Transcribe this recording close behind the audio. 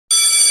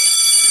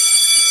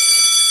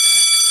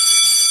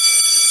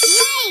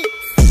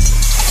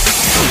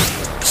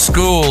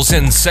School's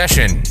in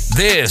session.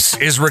 This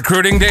is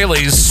Recruiting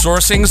Daily's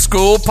Sourcing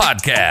School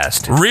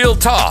podcast. Real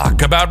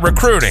talk about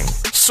recruiting,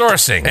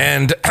 sourcing,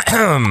 and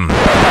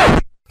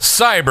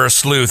cyber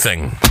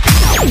sleuthing.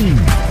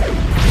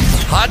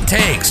 Hot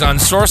takes on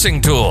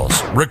sourcing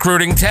tools,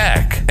 recruiting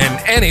tech,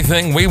 and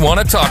anything we want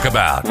to talk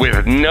about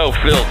with no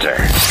filter.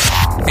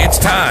 It's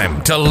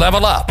time to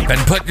level up and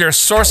put your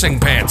sourcing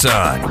pants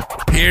on.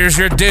 Here's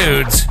your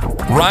dudes,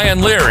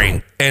 Ryan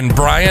Leary and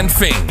Brian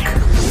Fink.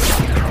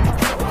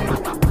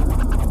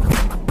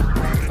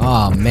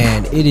 Oh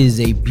man, it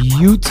is a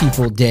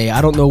beautiful day.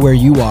 I don't know where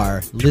you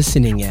are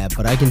listening at,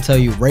 but I can tell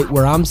you right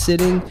where I'm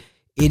sitting,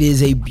 it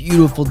is a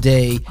beautiful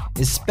day,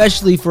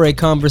 especially for a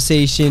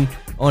conversation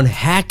on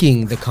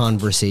hacking the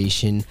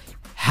conversation,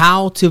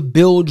 how to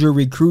build your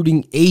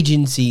recruiting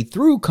agency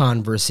through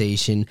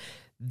conversation.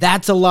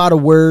 That's a lot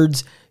of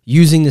words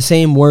using the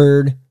same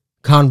word,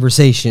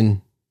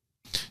 conversation.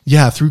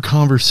 Yeah, through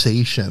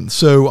conversation.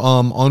 So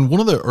on one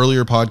of the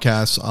earlier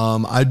podcasts,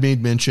 I'd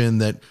made mention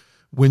that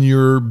when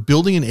you're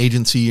building an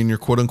agency and you're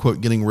quote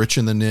unquote getting rich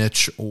in the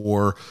niche,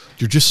 or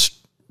you're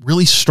just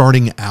really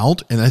starting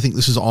out, and I think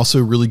this is also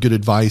really good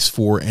advice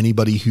for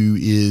anybody who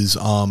is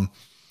an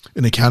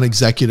account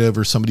executive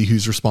or somebody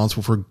who's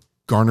responsible for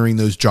garnering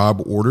those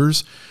job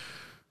orders,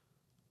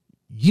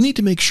 you need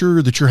to make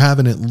sure that you're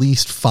having at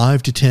least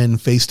 5 to 10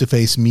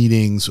 face-to-face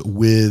meetings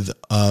with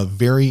a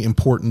very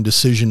important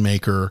decision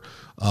maker,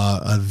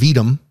 a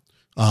VTM,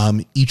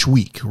 each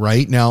week,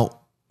 right? Now,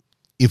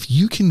 if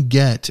you can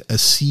get a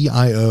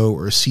CIO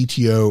or a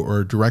CTO or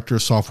a director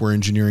of software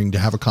engineering to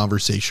have a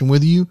conversation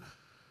with you,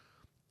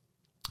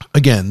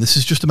 again, this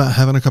is just about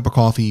having a cup of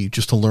coffee,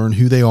 just to learn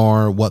who they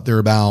are, what they're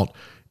about.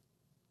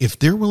 If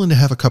they're willing to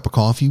have a cup of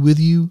coffee with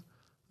you,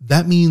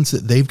 that means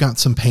that they've got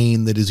some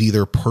pain that is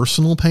either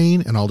personal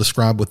pain, and I'll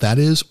describe what that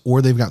is,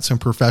 or they've got some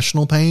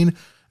professional pain,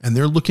 and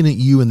they're looking at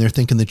you and they're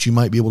thinking that you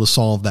might be able to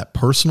solve that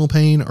personal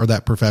pain or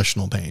that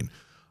professional pain.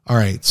 All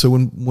right. So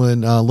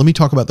when let me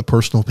talk about the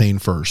personal pain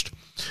first.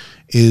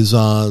 Is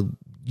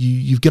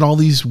you get all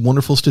these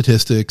wonderful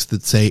statistics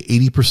that say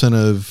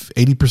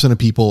 80% of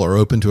people are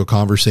open to a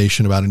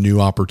conversation about a new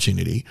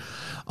opportunity.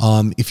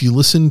 If you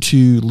listen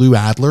to Lou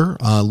Adler,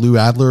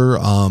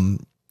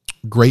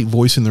 great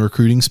voice in the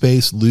recruiting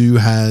space. Lou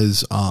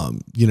has, a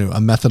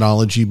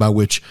methodology by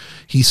which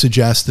he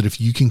suggests that if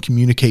you can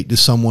communicate to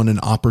someone an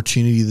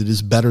opportunity that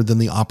is better than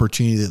the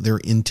opportunity that they're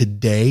in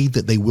today,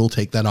 that they will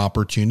take that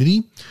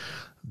opportunity.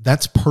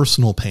 That's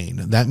personal pain.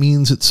 That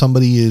means that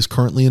somebody is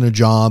currently in a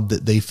job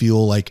that they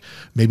feel like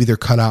maybe they're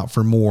cut out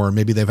for more.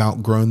 Maybe they've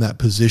outgrown that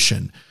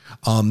position.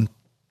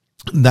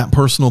 That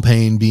personal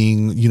pain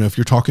being, if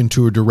you're talking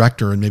to a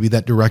director and maybe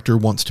that director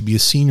wants to be a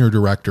senior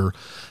director,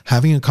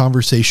 having a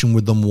conversation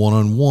with them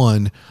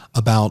one-on-one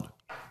about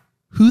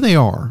who they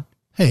are.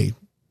 Hey,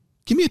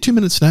 give me a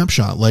 2-minute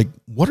snapshot. Like,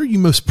 what are you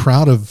most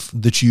proud of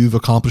that you've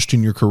accomplished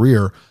in your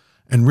career?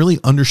 And really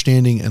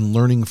understanding and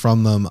learning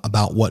from them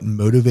about what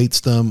motivates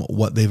them,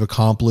 what they've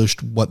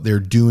accomplished, what they're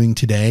doing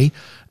today.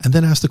 And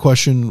then ask the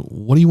question,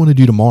 what do you want to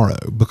do tomorrow?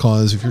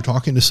 Because if you're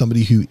talking to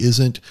somebody who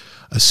isn't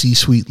a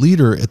C-suite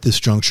leader at this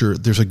juncture,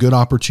 there's a good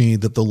opportunity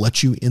that they'll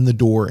let you in the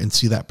door and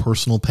see that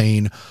personal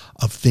pain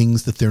of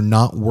things that they're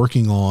not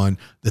working on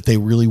that they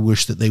really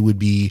wish that they would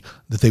be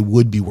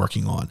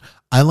working on.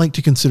 I like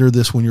to consider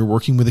this when you're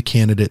working with a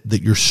candidate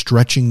that you're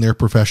stretching their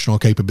professional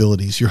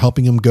capabilities. You're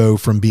helping them go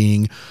from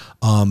being,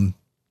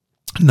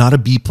 not a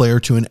B player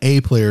to an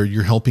A player.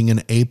 You're helping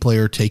an A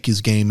player take his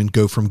game and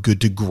go from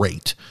good to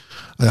great.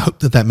 I hope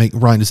that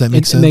Ryan, does that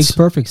make sense? It makes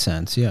perfect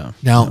sense. Yeah.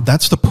 Now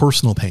that's the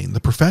personal pain.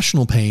 The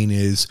professional pain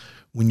is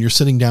when you're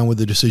sitting down with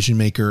the decision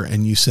maker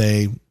and you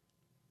say,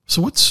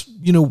 so what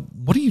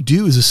do you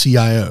do as a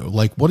CIO?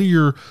 Like, what are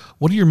your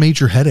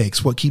major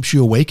headaches? What keeps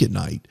you awake at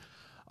night?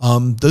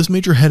 Those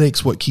major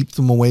headaches, what keep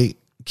them awake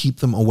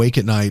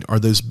at night are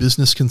those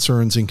business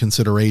concerns and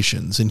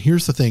considerations. And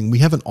here's the thing, we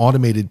haven't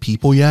automated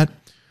people yet.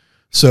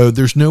 So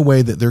there's no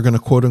way that they're going to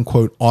quote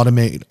unquote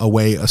automate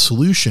away a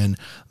solution.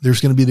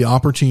 There's going to be the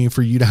opportunity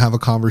for you to have a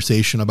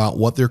conversation about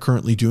what they're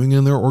currently doing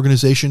in their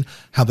organization,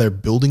 how they're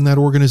building that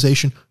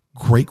organization.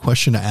 Great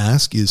question to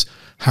ask is,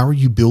 how are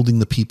you building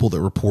the people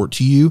that report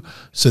to you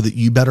so that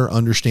you better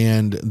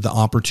understand the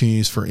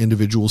opportunities for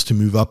individuals to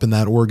move up in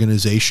that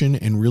organization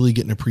and really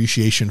get an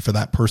appreciation for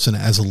that person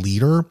as a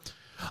leader?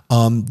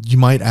 You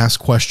might ask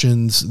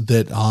questions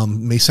that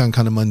may sound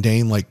kind of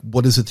mundane, like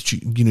what is it that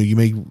you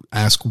may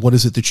ask, what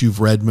is it that you've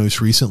read most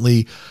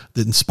recently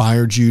that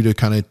inspired you to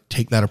kind of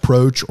take that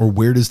approach, or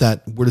where does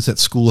that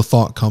school of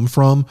thought come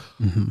from,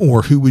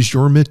 or who was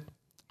your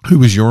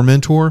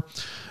mentor,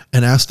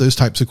 and ask those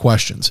types of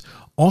questions.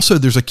 Also,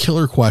 there's a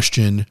killer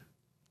question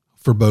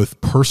for both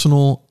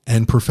personal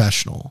and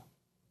professional.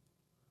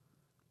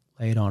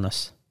 Lay it on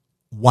us.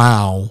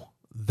 Wow,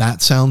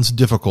 that sounds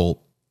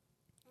difficult.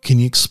 Can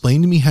you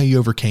explain to me how you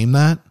overcame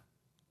that?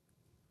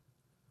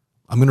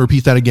 I'm going to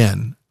repeat that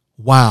again.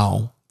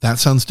 Wow, that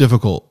sounds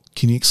difficult.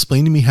 Can you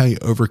explain to me how you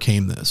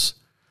overcame this?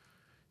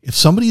 If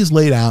somebody is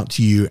laid out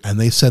to you and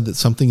they said that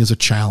something is a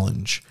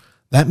challenge,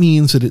 That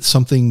means that it's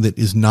something that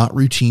is not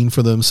routine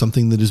for them,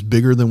 something that is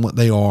bigger than what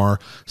they are,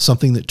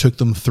 something that took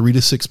them 3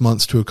 to 6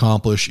 months to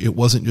accomplish. It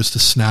wasn't just a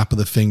snap of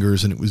the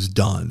fingers and it was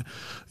done.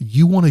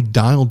 You want to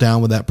dial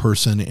down with that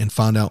person and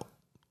find out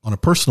on a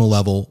personal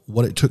level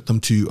what it took them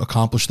to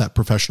accomplish that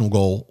professional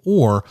goal,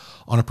 or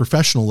on a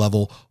professional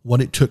level, what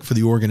it took for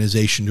the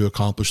organization to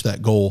accomplish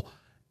that goal.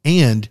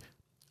 And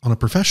on a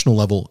professional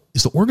level,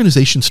 is the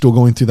organization still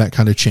going through that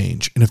kind of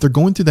change? And if they're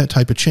going through that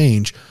type of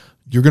change,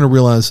 you're going to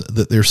realize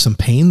that there's some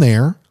pain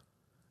there,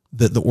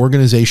 that the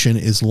organization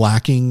is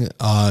lacking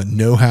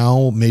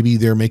know-how. Maybe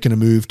they're making a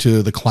move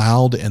to the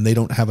cloud and they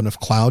don't have enough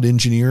cloud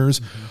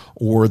engineers,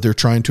 or they're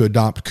trying to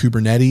adopt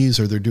Kubernetes,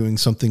 or they're doing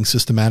something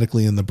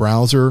systematically in the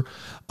browser.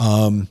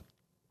 You're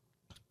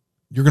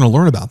going to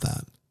learn about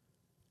that.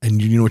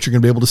 And you know what you're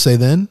going to be able to say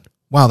then?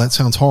 Wow, that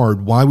sounds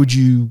hard. Why would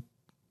you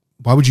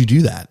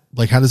do that?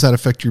 Like, how does that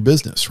affect your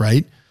business,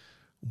 right?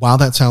 Wow,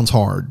 that sounds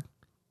hard.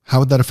 How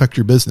would that affect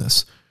your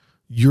business?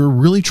 You're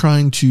really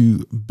trying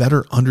to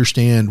better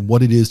understand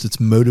what it is that's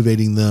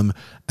motivating them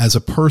as a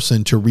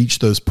person to reach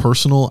those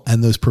personal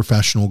and those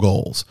professional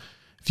goals.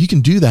 If you can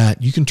do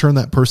that, you can turn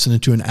that person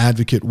into an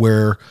advocate,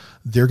 where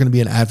they're going to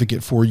be an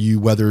advocate for you,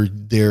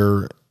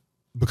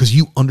 because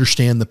you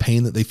understand the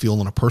pain that they feel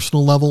on a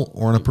personal level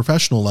or on a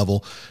professional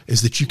level,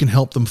 is that you can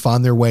help them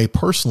find their way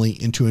personally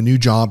into a new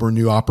job or a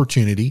new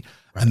opportunity.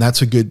 Right. And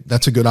that's a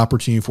good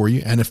opportunity for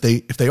you. And if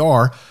they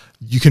are,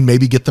 you can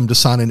maybe get them to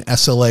sign an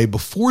SLA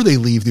before they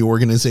leave the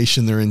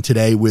organization they're in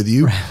today with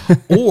you, right.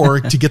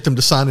 Or to get them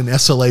to sign an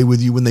SLA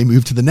with you when they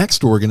move to the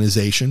next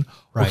organization,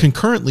 right. Or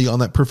concurrently on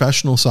that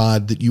professional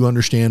side, that you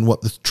understand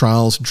what the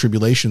trials and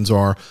tribulations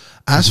are.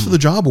 Ask for the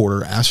job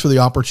order, ask for the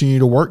opportunity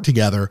to work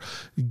together.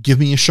 Give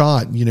me a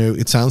shot.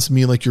 It sounds to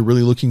me like you're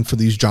really looking for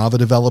these Java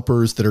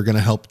developers that are going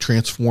to help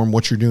transform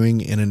what you're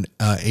doing in an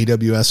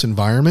AWS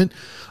environment.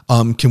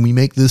 Can we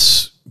make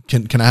this?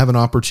 Can I have an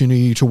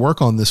opportunity to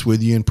work on this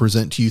with you and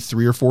present to you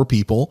 3 or 4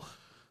 people?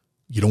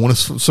 You don't want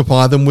to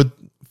supply them with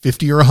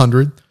 50 or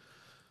 100,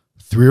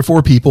 3 or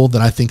 4 people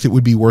that I think that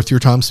would be worth your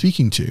time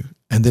speaking to,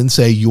 and then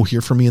say, you'll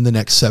hear from me in the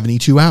next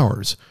 72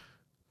 hours.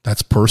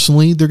 That's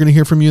personally, they're going to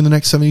hear from you in the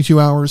next 72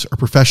 hours, or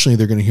professionally,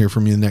 they're going to hear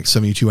from you in the next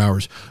 72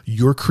 hours.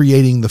 You're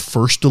creating the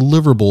first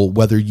deliverable,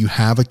 whether you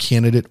have a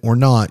candidate or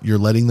not. You're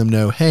letting them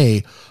know,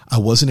 hey, I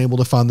wasn't able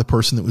to find the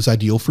person that was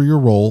ideal for your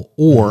role,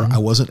 or I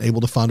wasn't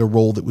able to find a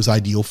role that was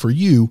ideal for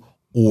you,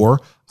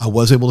 or I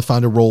was able to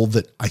find a role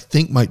that I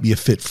think might be a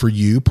fit for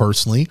you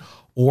personally,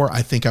 or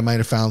I think I might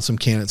have found some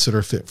candidates that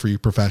are fit for you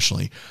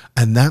professionally.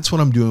 And that's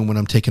what I'm doing when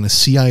I'm taking a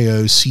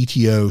CIO,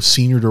 CTO,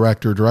 senior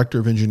director, director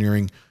of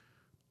engineering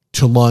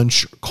to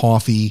lunch,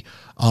 coffee.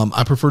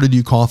 I prefer to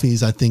do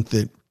coffees. I think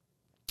that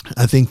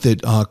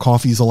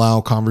coffees allow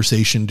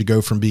conversation to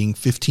go from being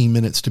 15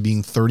 minutes to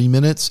being 30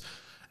 minutes.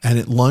 And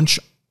at lunch,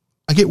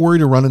 I get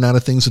worried of running out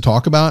of things to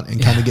talk about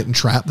and kind of getting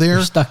trapped there.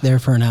 You're stuck there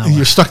for an hour.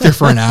 You're stuck there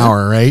for an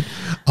hour, right?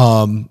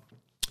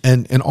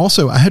 And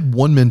also, I had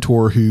one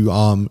mentor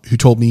who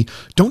told me,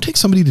 don't take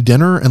somebody to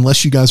dinner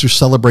unless you guys are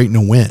celebrating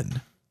a win.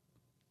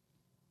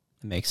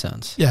 It makes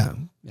sense. Yeah.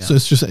 So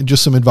it's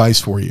just some advice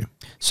for you.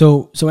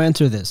 So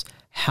answer this.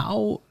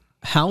 How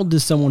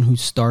does someone who's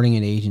starting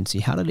an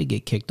agency, how do they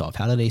get kicked off?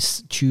 How do they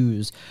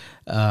choose,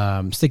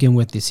 sticking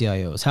with the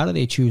CIOs, how do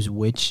they choose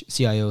which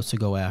CIOs to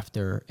go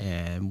after,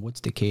 and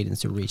what's the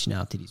cadence of reaching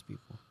out to these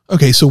people?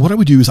 Okay, so what I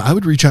would do is I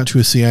would reach out to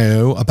a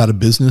CIO about a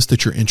business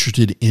that you're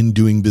interested in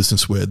doing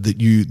business with,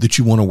 that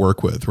you want to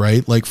work with,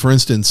 right? Like, for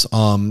instance,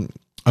 I'm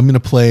going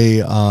to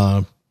play...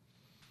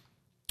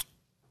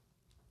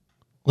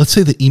 let's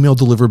say that email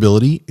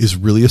deliverability is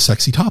really a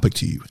sexy topic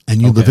to you,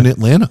 and you live in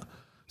Atlanta.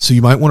 So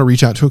you might want to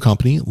reach out to a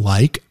company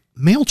like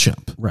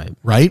MailChimp,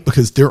 right?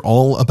 Because they're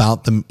all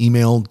about the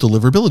email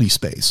deliverability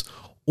space.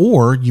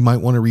 Or you might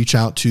want to reach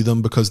out to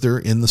them because they're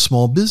in the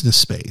small business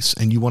space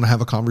and you want to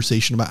have a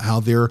conversation about how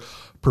they're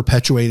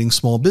perpetuating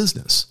small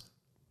business.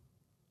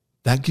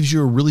 That gives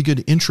you a really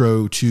good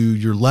intro to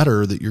your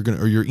letter that you're going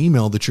to, or your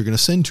email that you're going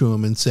to send to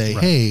them and say,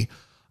 hey,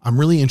 I'm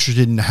really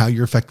interested in how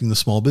you're affecting the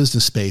small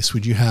business space.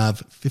 Would you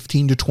have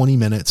 15 to 20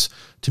 minutes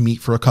to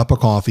meet for a cup of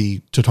coffee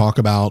to talk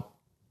about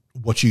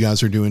what you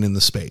guys are doing in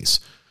the space?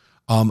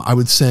 I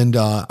would send,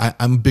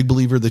 I'm a big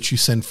believer that you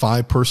send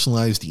 5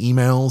 personalized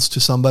emails to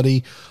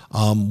somebody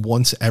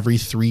once every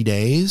 3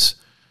 days.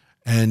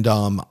 And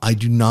I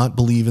do not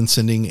believe in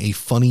sending a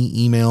funny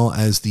email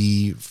as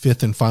the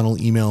 5th and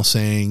final email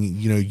saying,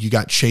 you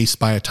got chased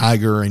by a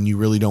tiger and you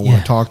really don't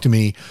want to talk to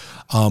me.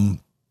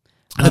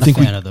 I think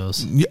a fan of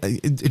those.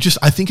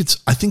 I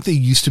think they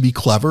used to be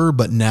clever,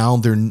 but now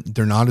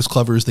they're not as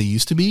clever as they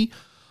used to be.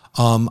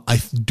 I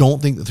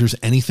don't think that there's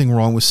anything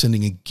wrong with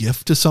sending a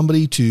GIF to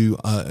somebody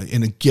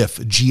in a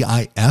GIF,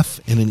 GIF,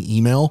 in an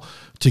email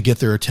to get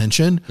their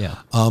attention. Yeah.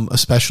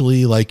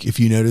 Especially like if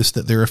you notice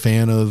that they're a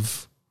fan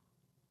of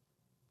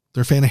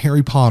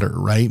Harry Potter,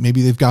 right?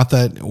 Maybe they've got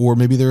that, or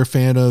maybe they're a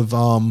fan of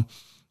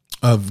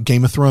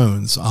Game of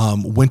Thrones.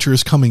 Winter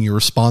is coming. Your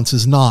response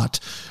is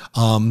not.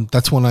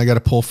 That's one I got to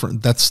pull from.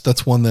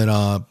 That's one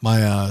that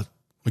my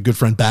good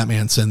friend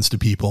Batman sends to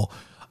people.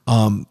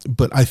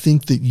 But I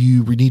think that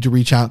you need to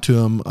reach out to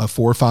them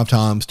 4 or 5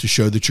 times to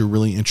show that you're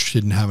really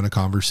interested in having a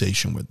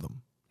conversation with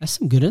them. That's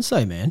some good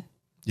insight, man.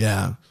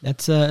 Yeah.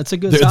 That's a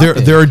good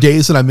there are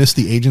days that I miss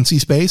the agency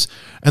space,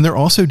 and there are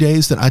also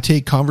days that I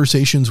take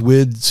conversations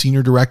with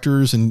senior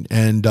directors and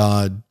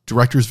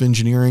directors of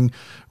engineering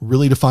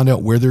really to find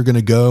out where they're going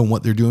to go and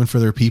what they're doing for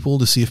their people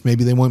to see if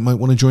maybe they might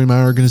want to join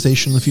my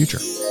organization in the future.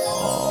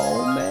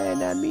 Oh man,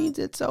 that means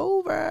it's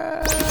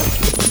over.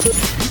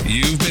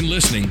 You've been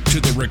listening to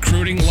the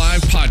Recruiting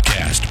Live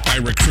podcast by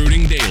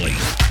Recruiting Daily.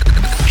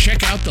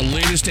 Check out the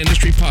latest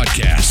industry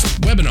podcasts,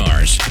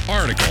 webinars,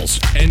 articles,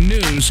 and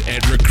news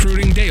at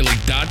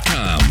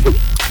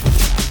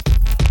recruitingdaily.com.